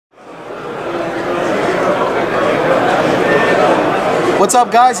What's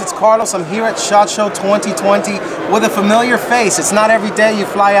up, guys? It's Carlos. I'm here at SHOT Show 2020 with a familiar face. It's not every day you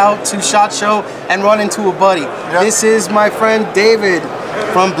fly out to SHOT Show and run into a buddy. Yep. This is my friend David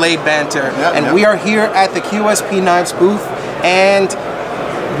from Blade Banter, and we are here at the QSP Knives booth, and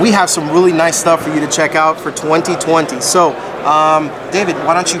we have some really nice stuff for you to check out for 2020. So, David,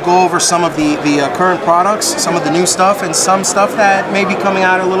 why don't you go over some of the current products, some of the new stuff, and some stuff that may be coming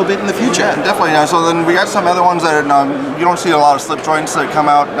out a little bit in the future? Yeah, definitely. So then we got some other ones that you don't see a lot of slip joints that come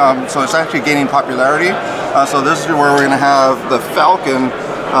out, so it's actually gaining popularity. So this is where we're going to have the Falcon.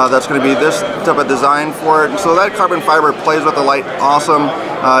 That's going to be this type of design for it. So that carbon fiber plays with the light awesome.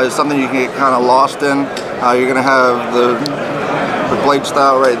 It's something you can get kind of lost in. You're going to have the blade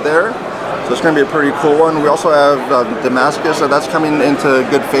style right there. So it's going to be a pretty cool one. We also have Damascus, so that's coming into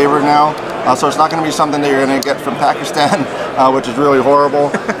good favor now. So it's not going to be something that you're going to get from Pakistan, which is really horrible.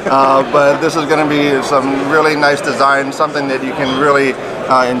 But this is going to be some really nice design, something that you can really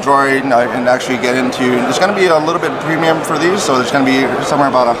enjoy and actually get into. It's going to be a little bit premium for these, so it's going to be somewhere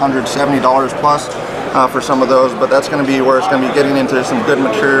about $170 plus for some of those. But that's going to be where it's going to be getting into some good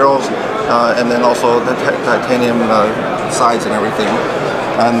materials, and then also the titanium sides and everything.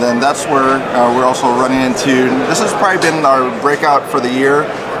 And then that's where we're also running into, this has probably been our breakout for the year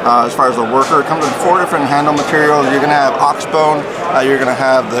as far as the worker. It comes in 4 different handle materials. You're going to have oxbone, you're going to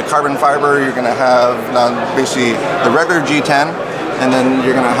have the carbon fiber, you're going to have basically the regular G10, and then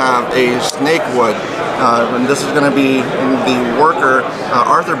you're going to have a snake wood. And this is going to be the worker.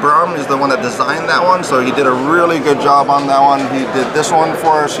 Arthur Brum is the one that designed that one, so he did a really good job on that one. He did this one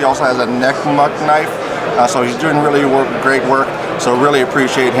for us. He also has a neck muck knife, so he's doing really great work. So really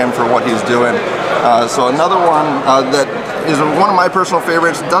appreciate him for what he's doing. So another one that is one of my personal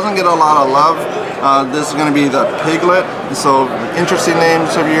favorites, doesn't get a lot of love. This is going to be the Piglet. So interesting name.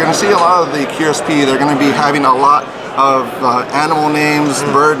 So you're going to see a lot of the QSP. They're going to be having a lot of animal names,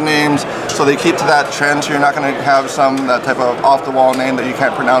 bird names. So they keep to that trend. So you're not going to have that type of off-the-wall name that you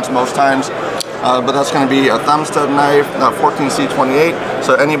can't pronounce most times. But that's going to be a thumb stud knife, 14C28.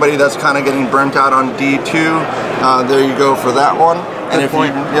 So anybody that's kind of getting burnt out on D2, there you go for that one. And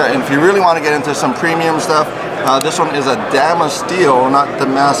if you really want to get into some premium stuff, this one is a Dama steel, not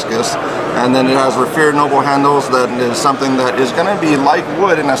Damascus. And then it has Raffir Noble handles. That is something that is going to be like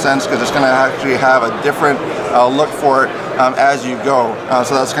wood in a sense, because it's going to actually have a different look for it as you go.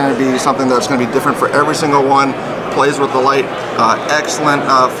 So that's going to be something that's going to be different for every single one. Plays with the light, excellent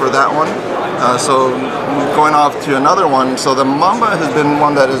for that one. So going off to another one, so the Mamba has been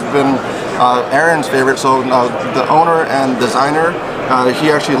one that has been Aaron's favorite. So the owner and designer,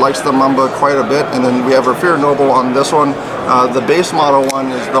 he actually likes the Mamba quite a bit. And then we have Raffir Noble on this one. The base model one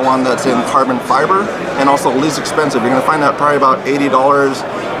is the one that's in carbon fiber and also least expensive. You're going to find that probably about $80,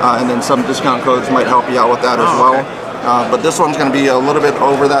 and then some discount codes might help you out with that as well. But this one's going to be a little bit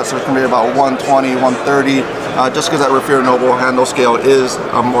over that, so it's going to be about $120, $130, just because that Raffir Noble handle scale is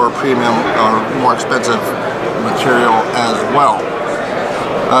a more premium, more expensive material as well.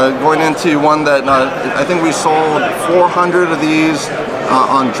 Going into one that I think we sold 400 of these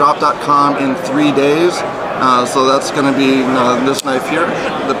on drop.com in 3 days. So that's going to be this knife here,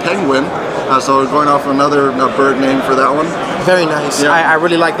 the Penguin. So going off another bird name for that one. Very nice. Yeah. I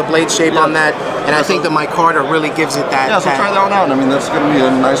really like the blade shape on that, and I think the micarta really gives it that. Yeah, so try that one out. I mean, that's going to be a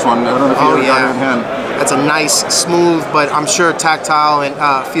nice one. I don't know if you got it in hand. That's a nice, smooth, but I'm sure tactile and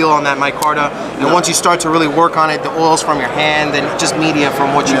feel on that micarta. And once you start to really work on it, the oils from your hand and just media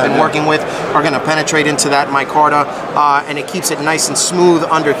from what you've been working with are going to penetrate into that micarta, and it keeps it nice and smooth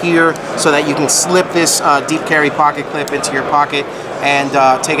under here, so that you can slip this deep carry pocket clip into your pocket and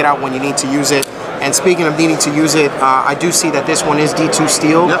take it out when you need to use it. And speaking of needing to use it, I do see that this one is D2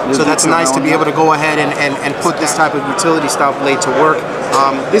 steel, so that's nice to be able to go ahead and put this type of utility style blade to work.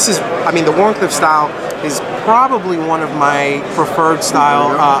 This is, I mean, the Wharncliffe style is probably one of my preferred style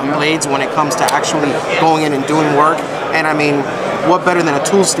blades when it comes to actually going in and doing work. And I mean, what better than a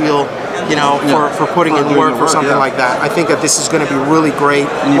tool steel, you know, for putting in work for something like that. I think that this is going to be really great,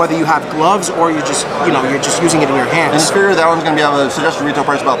 whether you have gloves or you're just, you know, you're just using it in your hands. And I figure that one's going to be a suggested retail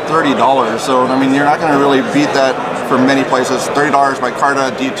price about $30. So I mean, you're not going to really beat that for many places. $30 by Carta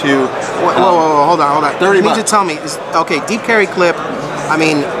D2. Whoa, hold on. $30. You need to tell me. Okay, deep carry clip. I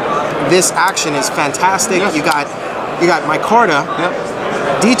mean, this action is fantastic. You got micarta,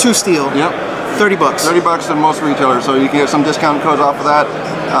 D2 steel. 30 bucks. 30 bucks in most retailers, so you can get some discount codes off of that.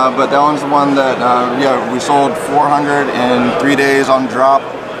 But that one's the one that, we sold 400 in 3 days on drop.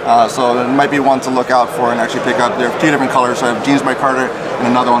 So it might be one to look out for and actually pick up. There are 2 different colors. So I have jeans micarta and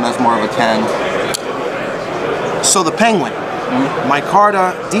another one that's more of a tan. So the Penguin,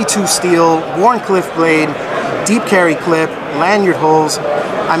 micarta, D2 steel, Wharncliffe blade. deep carry clip, lanyard holes.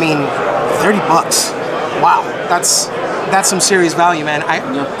 I mean, 30 bucks. Wow, that's some serious value, man.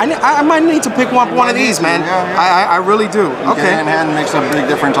 I might need to pick up one of these, man. I really do. Okay. Hand in hand makes a big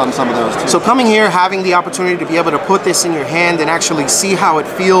difference on some of those too. So coming here, having the opportunity to be able to put this in your hand and actually see how it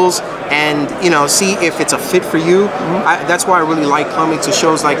feels, and see if it's a fit for you. That's why I really like coming to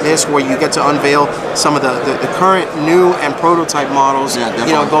shows like this, where you get to unveil some of the current new and prototype models.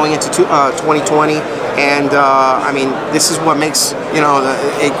 Going into 2020. And I mean, this is what makes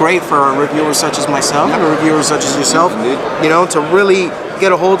it great for reviewers such as myself and reviewers such as yourself. To really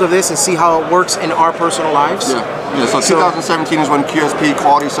get a hold of this and see how it works in our personal lives. So 2017 is when QSP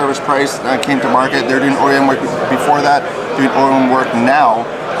Quality Service Price came to market. They're doing OEM work before that, doing OEM work now.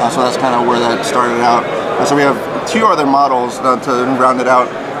 So that's kind of where that started out. So we have 2 other models to round it out.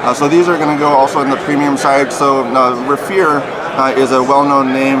 So these are going to go also in the premium side. So Refear is a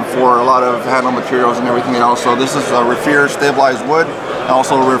well-known name for a lot of handle materials and everything else. So this is Refear stabilized wood, and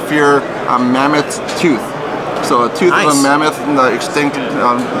also Refear mammoth tooth. So a tooth of a mammoth, the extinct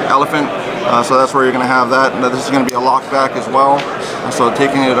elephant. So that's where you're going to have that. And this is going to be a lock back as well. So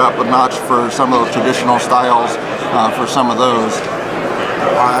taking it up a notch for some of those traditional styles for some of those.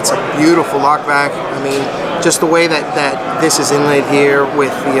 Wow, that's a beautiful lock back. I mean, just the way that this is inlaid here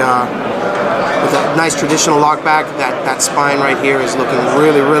with a nice traditional lock back, that spine right here is looking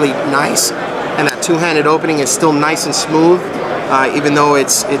really, really nice. And that two-handed opening is still nice and smooth. Even though it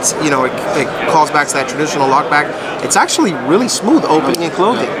calls back to that traditional lock back, it's actually really smooth opening and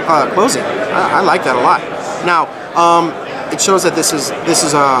closing. I like that a lot. Now, it shows that this is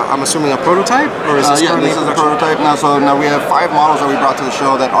I'm assuming a prototype, or is this this is a prototype now. So now we have 5 models that we brought to the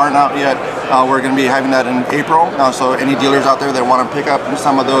show that aren't out yet. We're going to be having that in April. So any dealers out there that want to pick up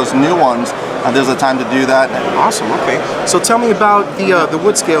some of those new ones, there's a time to do that. Awesome. Okay. So tell me about the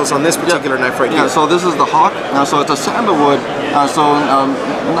wood scales on this particular knife right here. So this is the Hawk. So it's a sandalwood.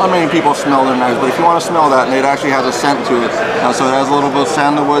 Not many people smell their knives, but if you want to smell that, it actually has a scent to it. So it has a little bit of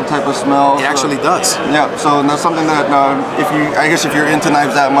sandalwood type of smell. It actually does. Yeah. So that's something that if you're into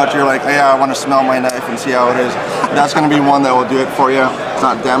knives that much, you're like, yeah, I want to smell my knife and see how it is. That's going to be one that will do it for you. It's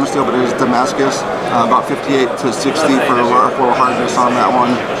not damaged steel, but it is Damascus. About 58 to 60 for roll hardness on that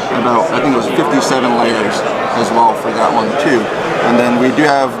one. I think it was 57 layers as well for that one too. And then we do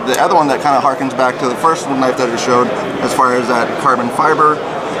have the other one that kind of harkens back to the first knife that I showed, as far as that carbon fiber.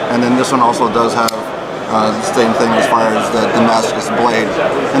 And then this one also does have the same thing as far as the Damascus blade.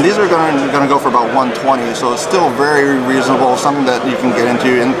 And these are going to go for about 120, so it's still very reasonable, something that you can get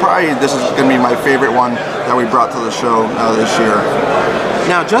into. And probably this is going to be my favorite one that we brought to the show this year.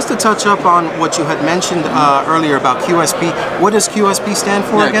 Now, just to touch up on what you had mentioned earlier about QSP, what does QSP stand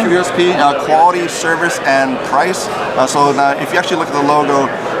for again? QSP, Quality, Service, and Price. So if you actually look at the logo,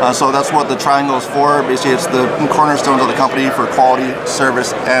 so that's what the triangle is for. Basically, it's the cornerstones of the company for quality,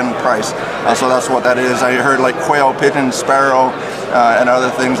 service, and price. So that's what that is. I heard like quail, pigeon, sparrow, and other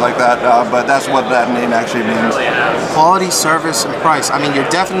things like that, but that's what that name actually means. Quality, service, and price. I mean, you're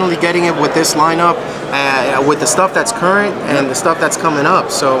definitely getting it with this lineup, with the stuff that's current and the stuff that's coming up.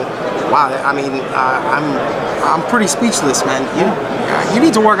 So, wow, I mean, I'm pretty speechless, man. You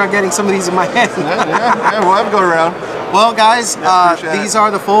need to work on getting some of these in my hand. We'll have to go around. Well, guys, these are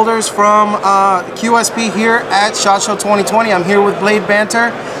the folders from QSP here at SHOT Show 2020. I'm here with Blade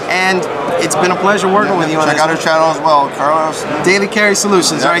Banter, and it's been a pleasure working with you on this. Check out our channel as well, Carlos. Daily Carry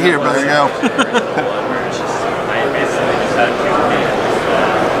Solutions, right here, brother. There you go.